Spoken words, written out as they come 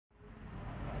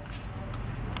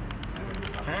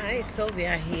Hi, so we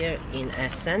are here in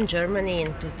Essen, Germany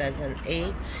in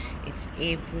 2008. It's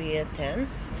April 10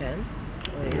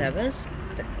 or 11th?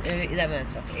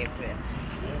 11th of April.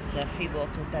 It's a FIBO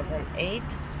 2008.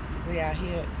 We are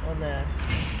here on a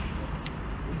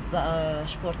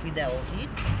sport video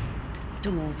hits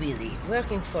to Willy,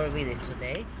 working for Willy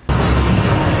today.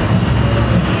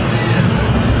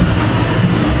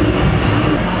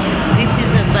 This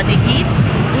is a body hits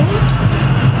booth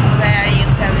where you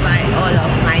can buy all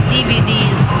of my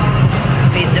DVDs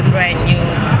with the brand new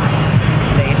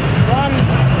Wave 1,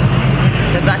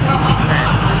 the Basic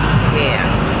Fitness here.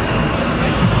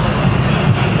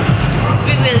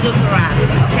 We will look around,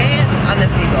 okay, on the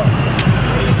FIBO.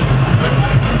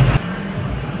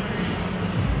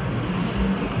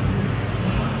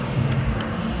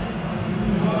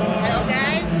 Hello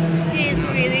guys, he is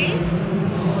Willy.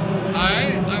 Hi,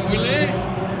 I'm Willy.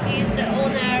 He's the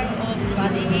owner of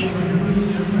Body Hits,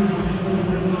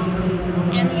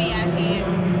 and we are here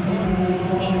on his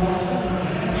booth.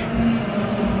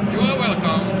 You are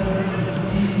welcome.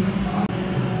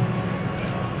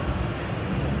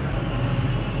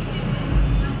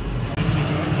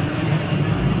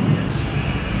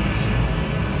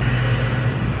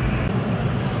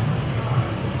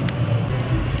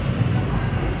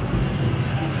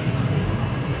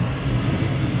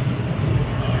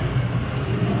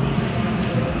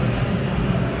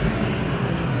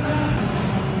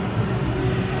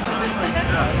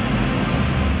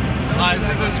 Hi,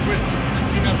 this is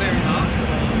Krisztina Sereny.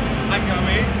 I'm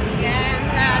Cormier. Yeah, and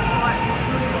that one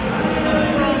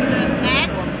from the NEC.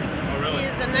 Oh, really? He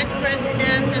is the NEC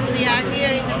president, and we are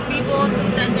here in the FIBO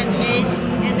 2008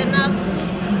 in the NEC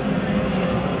booth.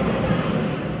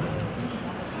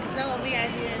 So we are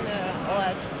here in the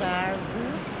All-Star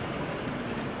booth.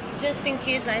 Just in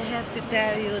case, I have to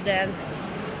tell you that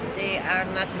they are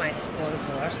not my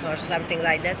sponsors or something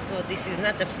like that, so this is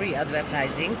not a free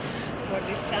advertising for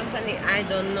this company. I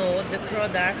don't know the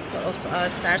products of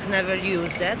All-Stars, never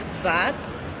used that, but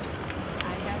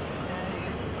I have to tell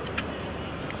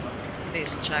you,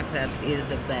 this chocolate is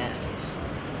the best.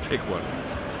 Take one.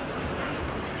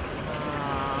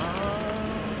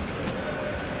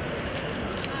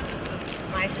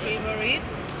 My favorite,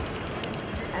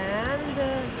 and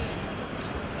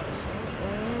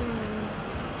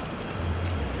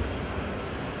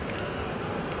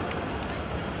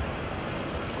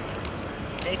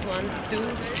take 1, 2,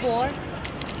 4.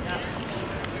 Yeah.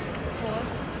 4.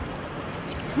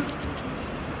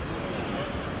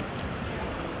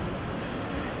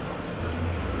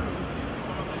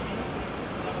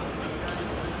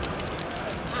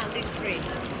 This 3.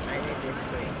 I need this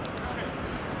 3.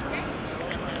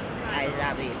 I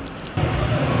love it.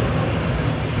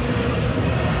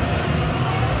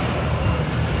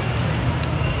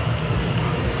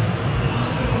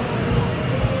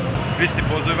 Kristi,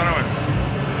 pozdrav na me.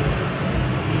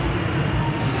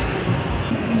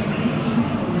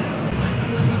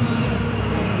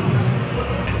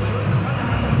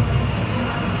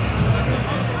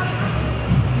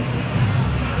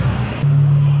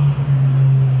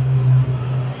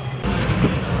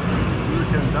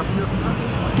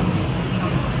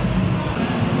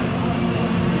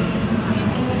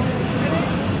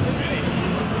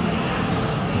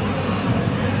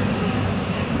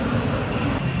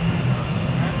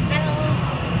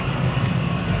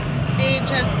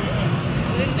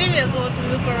 We will go to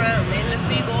look around in the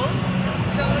FIBO,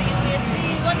 so you will see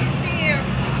what is here.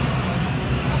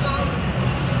 Come on.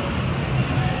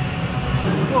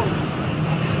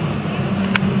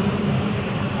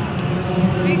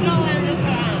 We go and look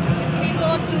around. FIBO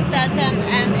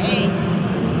 2008.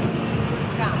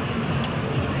 Come.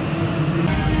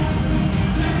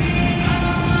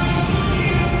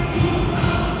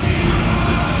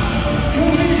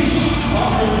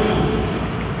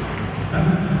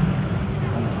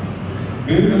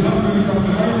 Das hat nämlich auf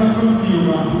 305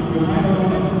 Kilogramm gemeinsam.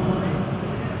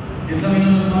 Jetzt habe ich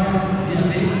noch eine Frage. Die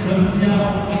Athleten können ja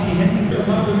auch in die Hände. Das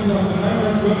hat nämlich auf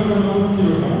 312,5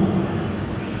 Kilogramm.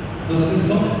 So, das ist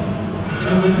top.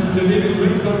 Also ist der David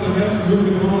Briggs hat zum ersten Glück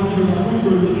mit 300 Kilogramm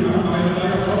ungültig gehabt, aber er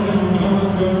steigert trotzdem auf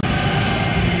 312.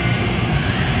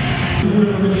 Und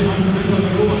mit dem anderen bis zur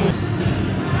Oberfläche.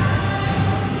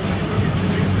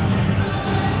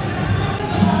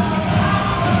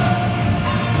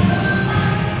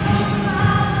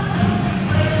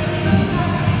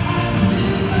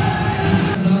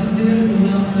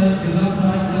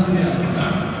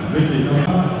 Richtig,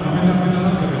 aber am Ende haben wir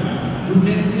dann abgerechnet. Du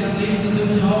kennst die Athleten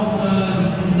natürlich auch.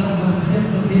 Ist das, was bis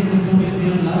jetzt passiert ist, so in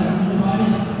deren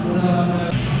Leistungsbereich? Oder?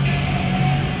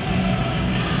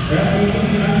 Ja, das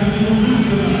ist die einzige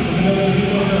Minute.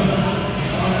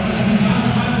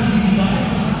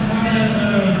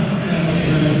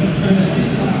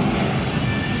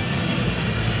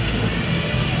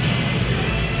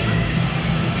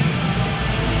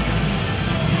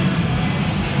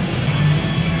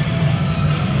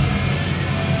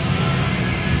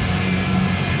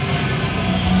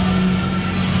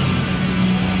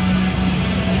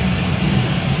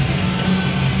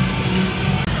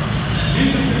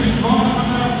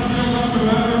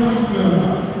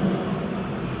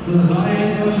 das war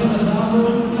jetzt aber schon, das sah so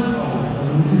knapp aus,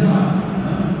 also muss ich sagen.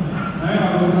 Naja,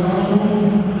 aber das war schon.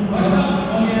 Weiter,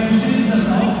 okay, bestätigt das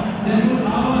auch. Sehr gut,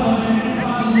 aber noch in der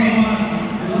Endphase nochmal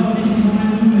genau nicht den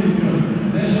Moment zulegen können.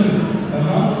 Sehr schön. Das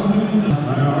war schon ziemlich.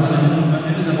 Naja, am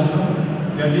Ende der Woche.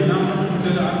 der Gegner hat schon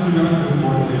spezielle Anzüge an fürs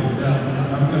Kreuzheben. Ja.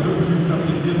 Damit der Rücken schön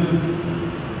stabilisiert ist.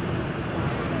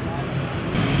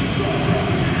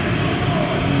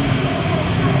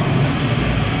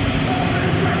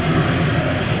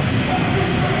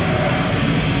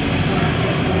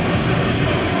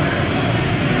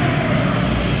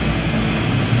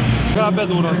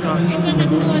 Bedurranta. It was a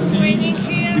squat training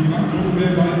here in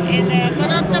the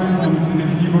Coranta boots,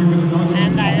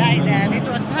 and I like that. It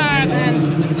was hard,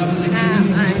 and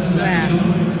I swear.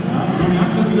 I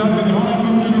have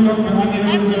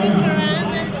to look around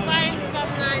and find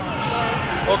some nice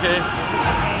clothes. Okay.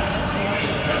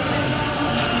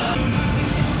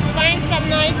 Find some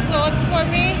nice clothes for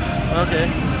me. Okay.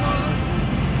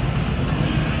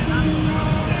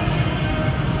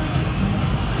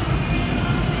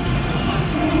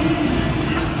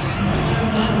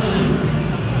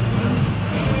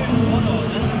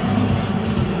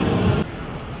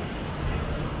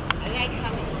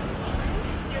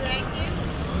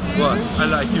 What? I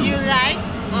like you. You like?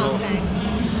 No. Okay.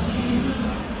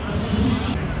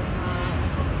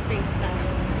 Pink stuff.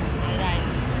 I like.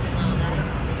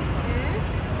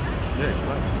 Yes,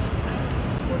 nice.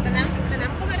 تنام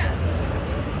kamera.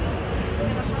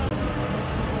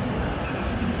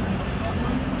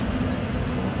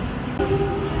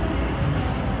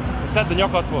 Tedd a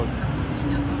nyakadhoz.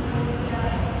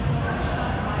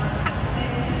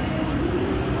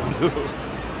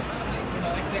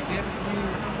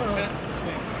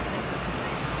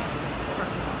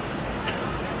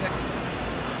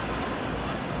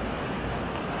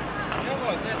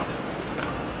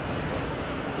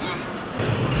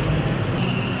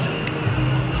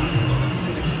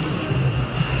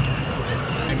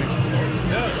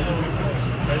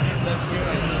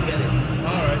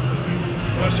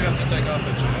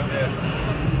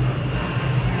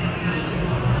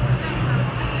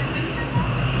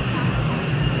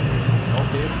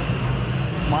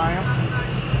 Smile.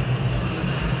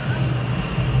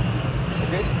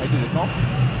 Okay, I did it, no?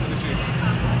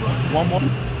 One more.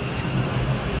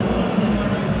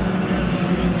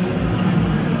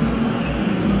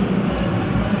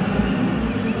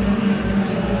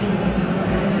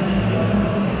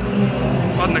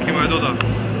 Add neki majd oda.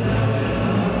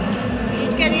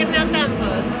 Így kell írni a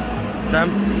tempót.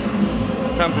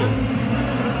 Tempo.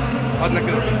 Add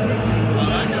neki oda.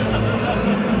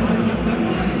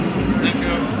 Thank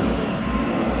you.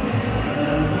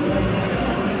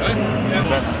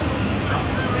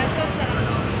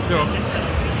 Jó.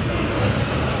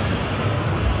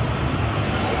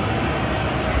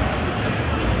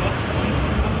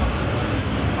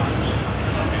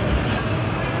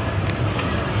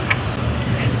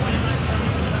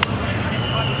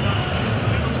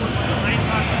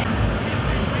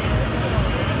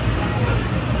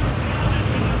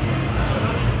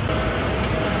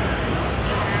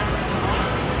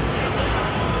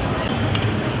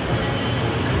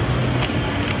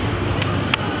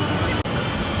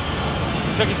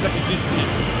 Segíts neki, Kriszti!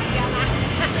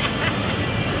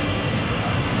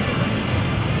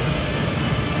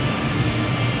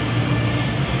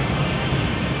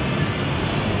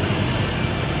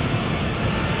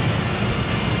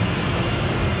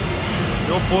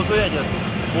 Jó, pózolj egyet!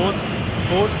 Póz!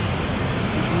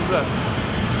 Húzd le!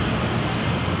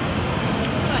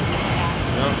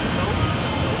 Ja.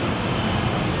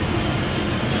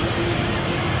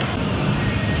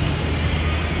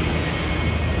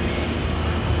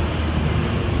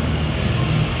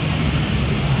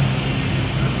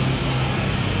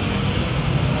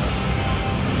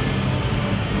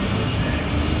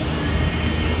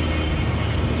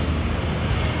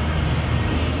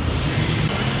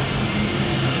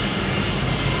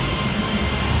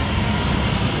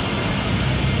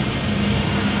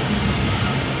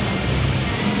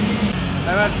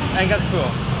 Engedd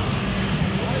föl!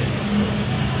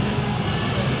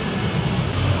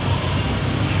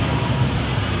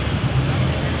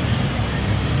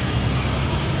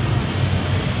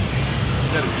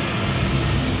 Gyerünk!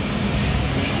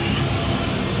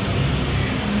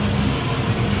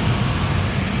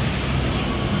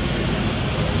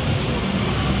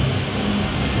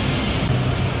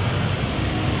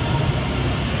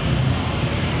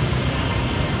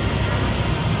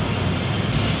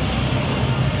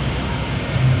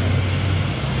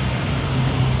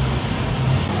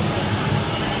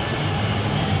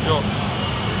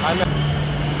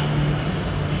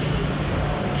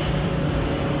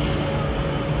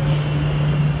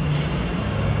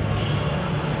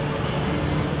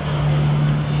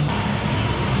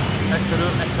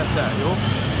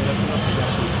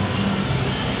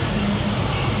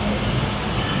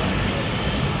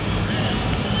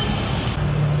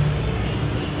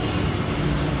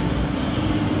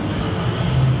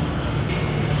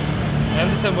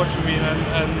 understand what you mean,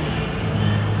 and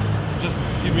just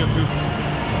give me a few.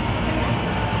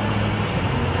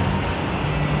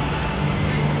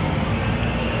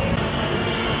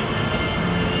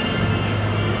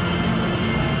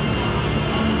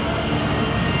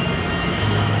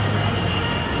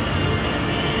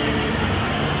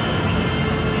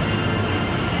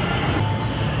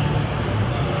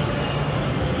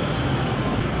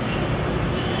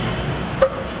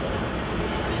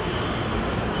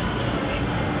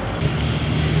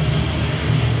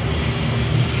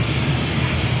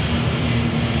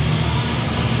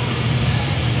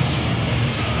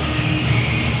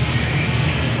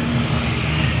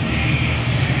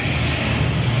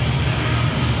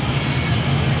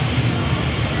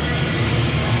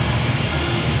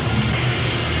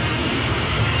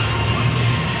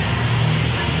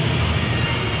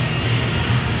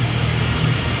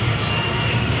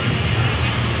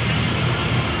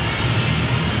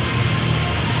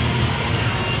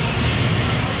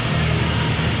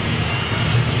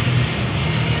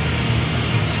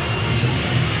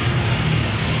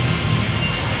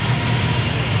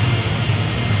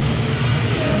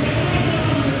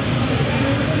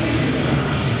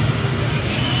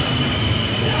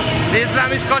 Nézd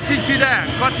és kacsincs ide!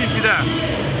 Kacsincs ide!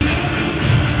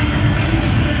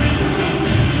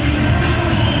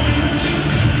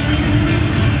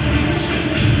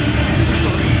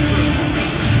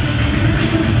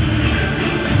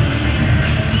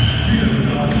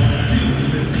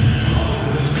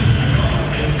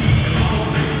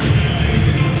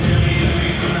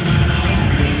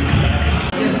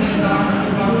 Gestern Tag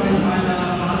angefangen mit einer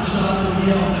Veranstaltung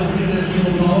hier auf der Bühne der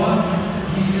FIBO.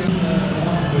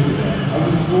 Also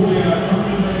es ist so, der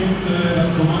Kampfrichter gibt das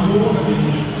Kommando,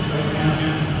 den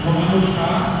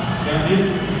Kommandostab, der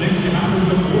senkt die Hand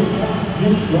zum Brustkorb,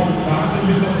 muss dort warten,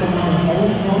 bis das Kommando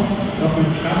aufkommt, dass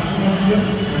ein Klatschen passiert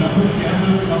und dann muss die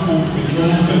Hände nach oben mit so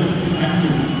einem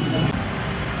Einzug.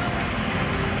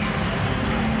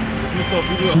 Jetzt müsst ihr auf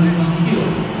Video.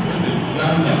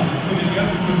 Ja, für den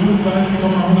ersten Versuch bleiben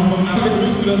schon mal 100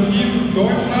 begrüßen wir das Team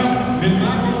Deutschland mit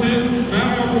Markus Hinz,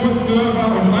 Mario Kurzdörfer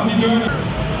und Andi Dörner.